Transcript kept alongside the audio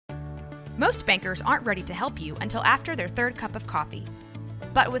Most bankers aren't ready to help you until after their third cup of coffee.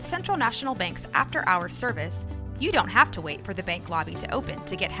 But with Central National Bank's after-hours service, you don't have to wait for the bank lobby to open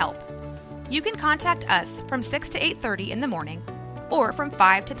to get help. You can contact us from 6 to 8:30 in the morning or from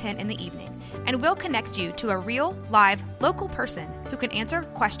 5 to 10 in the evening, and we'll connect you to a real, live, local person who can answer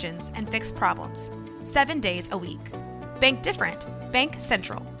questions and fix problems 7 days a week. Bank different. Bank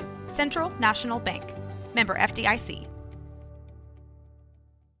Central. Central National Bank. Member FDIC.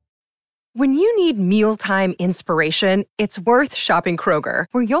 When you need mealtime inspiration, it's worth shopping Kroger,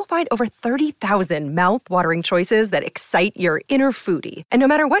 where you'll find over 30,000 mouth-watering choices that excite your inner foodie. And no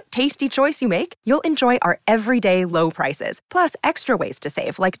matter what tasty choice you make, you'll enjoy our everyday low prices, plus extra ways to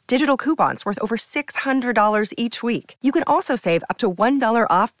save, like digital coupons worth over $600 each week. You can also save up to $1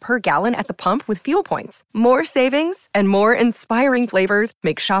 off per gallon at the pump with fuel points. More savings and more inspiring flavors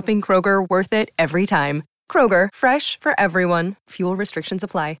make shopping Kroger worth it every time. Kroger, fresh for everyone. Fuel restrictions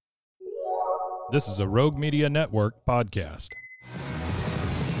apply. This is a Rogue Media Network podcast.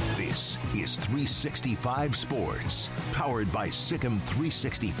 This is 365 Sports, powered by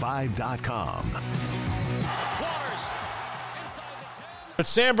Sikkim365.com. It's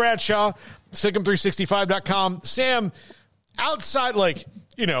Sam Bradshaw, Sikkim365.com. Sam, outside,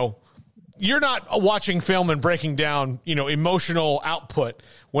 you're not watching film and breaking down, emotional output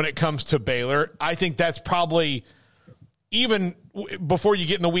when it comes to Baylor. I think that's probably, even before you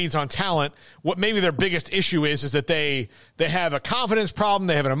get in the weeds on talent, what maybe their biggest issue is that they have a confidence problem,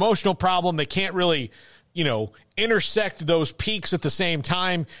 they have an emotional problem, they can't really, intersect those peaks at the same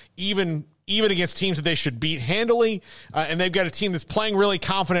time, even against teams that they should beat handily, and they've got a team that's playing really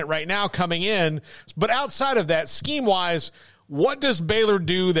confident right now coming in. But outside of that, scheme-wise, what does Baylor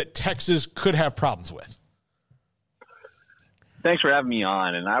do that Texas could have problems with? Thanks for having me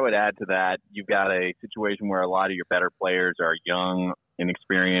on. And I would add to that, you've got a situation where a lot of your better players are young,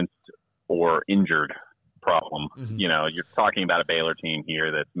 inexperienced, or injured problem. Mm-hmm. You're talking about a Baylor team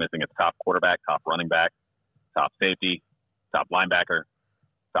here that's missing its top quarterback, top running back, top safety, top linebacker,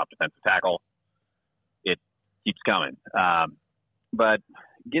 top defensive tackle. It keeps coming. But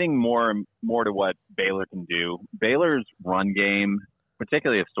getting more to what Baylor can do, Baylor's run game,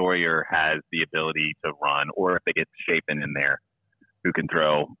 particularly if Sawyer has the ability to run, or if they get Chapin in there, who can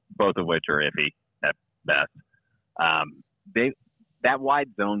throw, both of which are iffy at best. That wide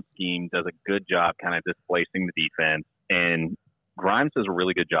zone scheme does a good job kind of displacing the defense, and Grimes does a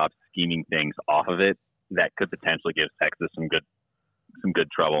really good job scheming things off of it that could potentially give Texas some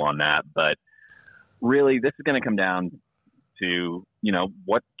good trouble on that. But really, this is going to come down to,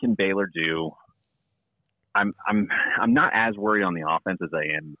 what can Baylor do? I'm not as worried on the offense as I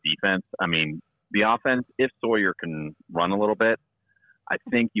am the defense. I mean, the offense, if Sawyer can run a little bit, I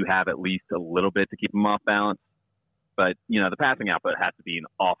think you have at least a little bit to keep him off balance. But, the passing output has to be an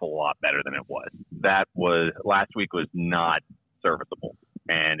awful lot better than it was. Last week was not serviceable.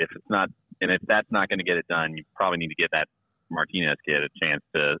 And if that's not going to get it done, you probably need to give that Martinez kid a chance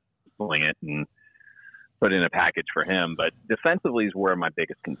to sling it and put in a package for him. But defensively is where my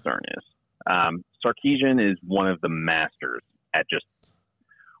biggest concern is. Sarkisian is one of the masters at just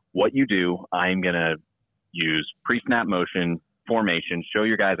what you do. I'm going to use pre-snap motion, formation, show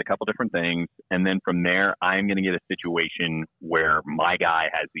your guys a couple different things, and then from there, I'm going to get a situation where my guy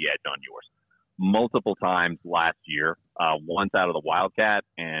has the edge on yours. Multiple times last year, once out of the Wildcat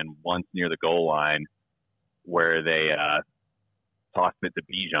and once near the goal line where they tossed it to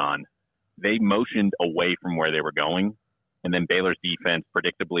Bijan. They motioned away from where they were going, and then Baylor's defense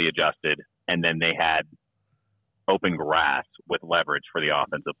predictably adjusted, and then they had open grass with leverage for the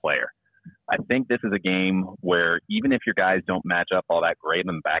offensive player. I think this is a game where even if your guys don't match up all that great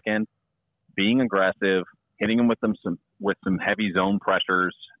on the back end, being aggressive, hitting them with some heavy zone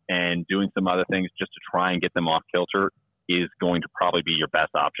pressures, and doing some other things just to try and get them off kilter is going to probably be your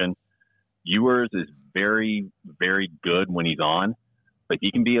best option. Ewers is very, very good when he's on, but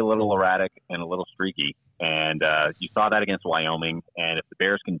he can be a little erratic and a little streaky. And you saw that against Wyoming. And if the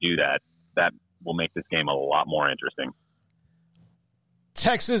Bears can do that, that will make this game a lot more interesting.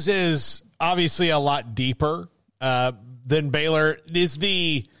 Texas is obviously a lot deeper than Baylor. Is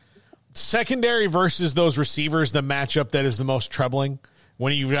the secondary versus those receivers the matchup that is the most troubling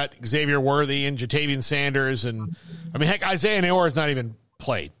when you've got Xavier Worthy and Jatavian Sanders? And, heck, Isaiah Neyor's not even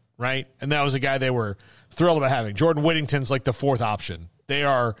played, right? And that was a guy they were thrilled about having. Jordan Whittington's like the fourth option. They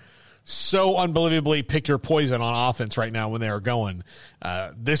are so unbelievably pick your poison on offense right now when they are going.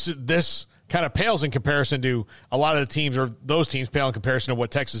 This kind of pales in comparison to a lot of the teams, or those teams pale in comparison to what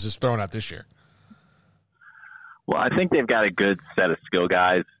Texas has thrown out this year. Well, I think they've got a good set of skill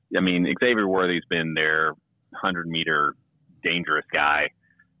guys. Xavier Worthy's been their 100-meter dangerous guy.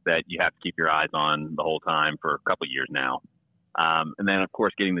 that you have to keep your eyes on the whole time for a couple of years now. And then, of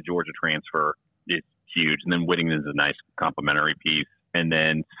course, getting the Georgia transfer is huge. And then Whittington is a nice complementary piece. And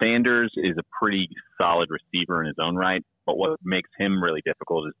then Sanders is a pretty solid receiver in his own right. But what makes him really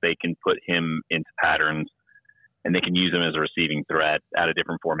difficult is they can put him into patterns and they can use him as a receiving threat out of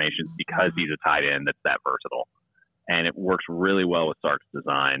different formations because he's a tight end that's that versatile. And it works really well with Sark's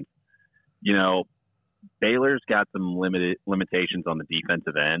design. You know, Baylor's got some limitations on the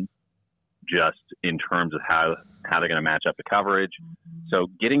defensive end, just in terms of how they're going to match up the coverage. So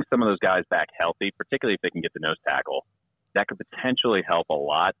getting some of those guys back healthy, particularly if they can get the nose tackle, that could potentially help a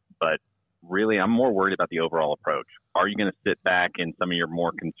lot. But really, I'm more worried about the overall approach. Are you going to sit back in some of your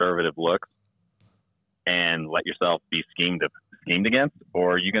more conservative looks and let yourself be schemed against,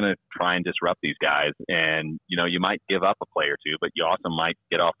 or are you going to try and disrupt these guys? And, you know, you might give up a play or two, but you also might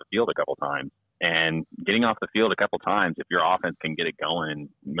get off the field a couple times. And getting off the field a couple times, if your offense can get it going and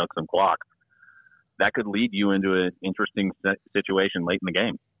milk some clock, that could lead you into an interesting situation late in the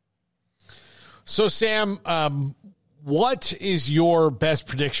game. So, Sam, what is your best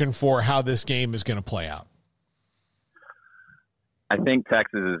prediction for how this game is going to play out? I think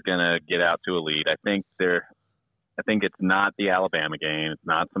Texas is going to get out to a lead. I think it's not the Alabama game. It's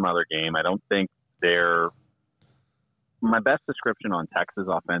not some other game. I don't think my best description on Texas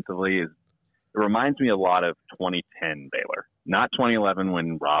offensively is it reminds me a lot of 2010 Baylor, not 2011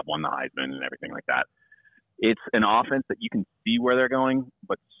 when Rob won the Heisman and everything like that. It's an offense that you can see where they're going,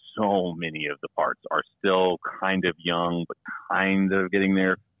 but so many of the parts are still kind of young, but kind of getting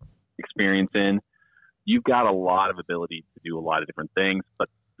their experience in. You've got a lot of ability to do a lot of different things, but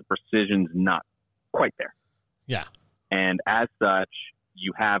the precision's not quite there. Yeah. And as such,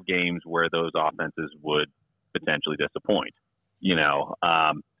 you have games where those offenses would potentially disappoint. You know,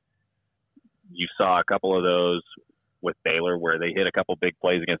 you saw a couple of those with Baylor where they hit a couple big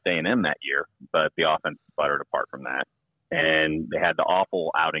plays against A&M that year, but the offense sputtered apart from that. And they had the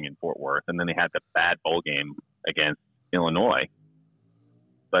awful outing in Fort Worth, and then they had the bad bowl game against Illinois.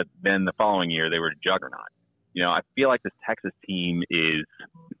 But then the following year, they were a juggernaut. You know, I feel like this Texas team is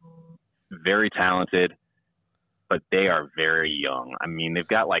very talented, but they are very young. I mean, they've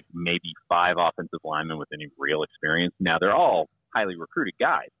got like maybe 5 offensive linemen with any real experience. Now, they're all highly recruited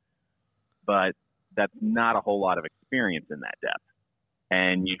guys, but that's not a whole lot of experience in that depth.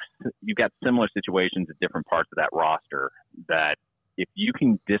 And you've got similar situations at different parts of that roster that if you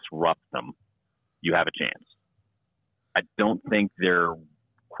can disrupt them, you have a chance. I don't think they're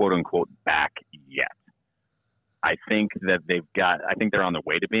quote unquote back yet. I think that I think they're on their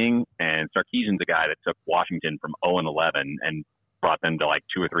way to being, and Sarkisian's a guy that took Washington from 0-11 and brought them to like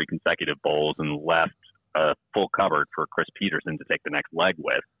 2 or 3 consecutive bowls and left a full cupboard for Chris Peterson to take the next leg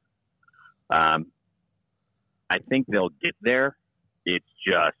with. I think they'll get there. It's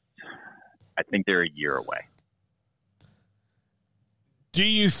just, I think they're a year away. Do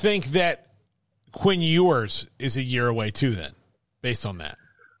you think that Quinn Ewers is a year away too then, based on that?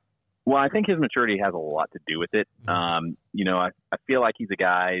 Well, I think his maturity has a lot to do with it. You know, I feel like he's a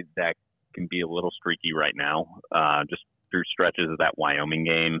guy that can be a little streaky right now, just through stretches of that Wyoming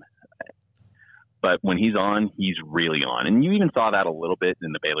game. But when he's on, he's really on. And you even saw that a little bit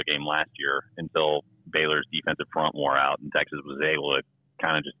in the Baylor game last year until Baylor's defensive front wore out and Texas was able to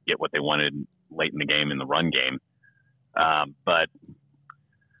kind of just get what they wanted late in the game in the run game. But,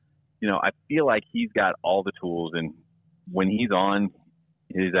 you know, I feel like he's got all the tools, and when he's on,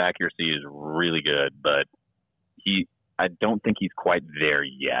 his accuracy is really good, but I don't think he's quite there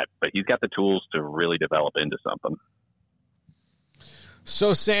yet, but he's got the tools to really develop into something.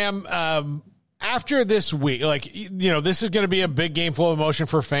 So, Sam, after this week, like, you know, this is going to be a big game full of emotion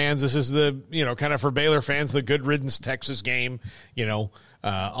for fans. This is the, you know, kind of for Baylor fans, the good riddance Texas game, you know,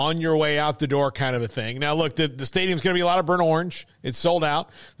 on your way out the door kind of a thing. Now, look, the stadium's going to be a lot of burnt orange. It's sold out.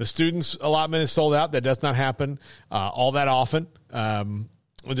 The students' allotment is sold out. That does not happen all that often.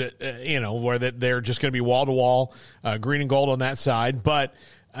 You know, where they're just going to be wall-to-wall, green and gold on that side. But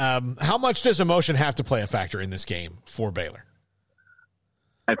how much does emotion have to play a factor in this game for Baylor?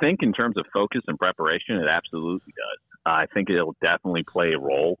 I think in terms of focus and preparation, it absolutely does. I think it'll definitely play a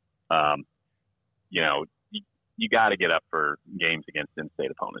role. You know, you got to get up for games against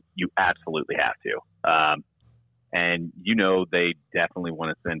in-state opponents. You absolutely have to. And, you know, they definitely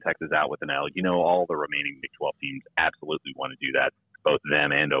want to send Texas out with an L. You know, all the remaining Big 12 teams absolutely want to do that, both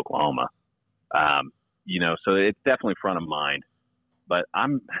them and Oklahoma. You know, so it's definitely front of mind. But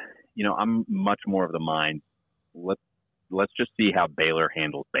I'm much more of the mind, let's just see how Baylor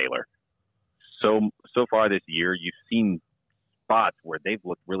handles Baylor. So far this year, you've seen spots where they've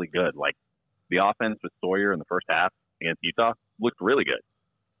looked really good. Like the offense with Sawyer in the first half against Utah looked really good.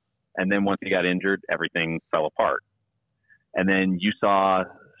 And then once he got injured, everything fell apart. And then you saw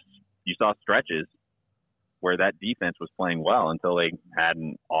stretches where that defense was playing well until they had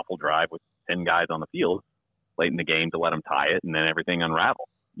an awful drive with 10 guys on the field late in the game to let them tie it, and then everything unraveled.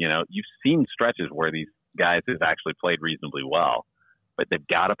 You've seen stretches where these guys have actually played reasonably well, but they've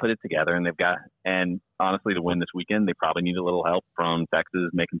got to put it together, and honestly, to win this weekend, they probably need a little help from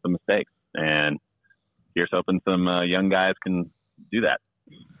Texas making some mistakes. And here's hoping some young guys can do that.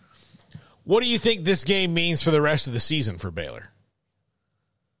 What do you think this game means for the rest of the season for Baylor?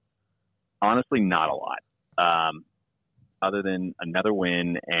 Honestly, not a lot. Other than another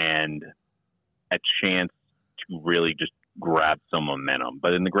win and a chance to really just grab some momentum.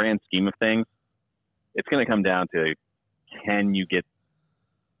 But in the grand scheme of things, it's going to come down to, can you get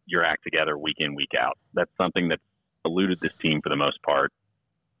your act together week in, week out? That's something that's eluded this team for the most part.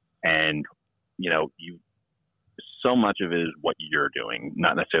 And, so much of it is what you're doing,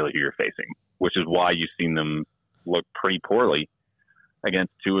 not necessarily who you're facing, which is why you've seen them look pretty poorly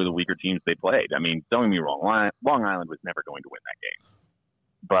against two of the weaker teams they played. I mean, don't get me wrong, Long Island was never going to win that game.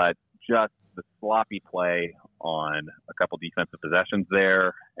 But just the sloppy play on a couple defensive possessions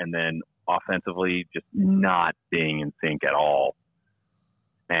there, and then offensively just not being in sync at all,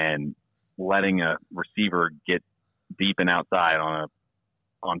 and letting a receiver get deep and outside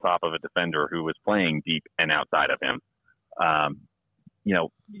on top of a defender who was playing deep and outside of him. You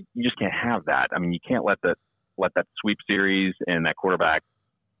just can't have that. I mean, you can't let that sweep series and that quarterback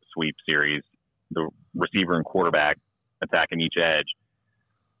sweep series, the receiver and quarterback attacking each edge,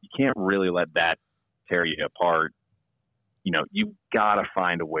 you can't really let that tear you apart. You've got to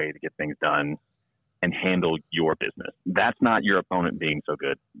find a way to get things done and handle your business. That's not your opponent being so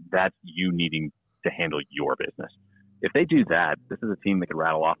good. That's you needing to handle your business. If they do that, this is a team that could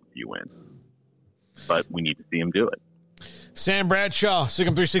rattle off a few wins. But we need to see them do it. Sam Bradshaw,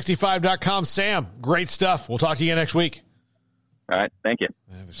 SicEm365.com. Sam, great stuff. We'll talk to you again next week. All right. Thank you.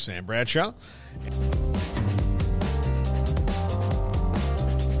 There's Sam Bradshaw.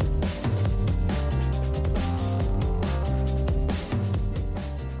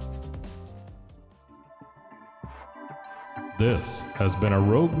 This has been a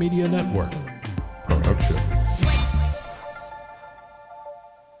Rogue Media Network production.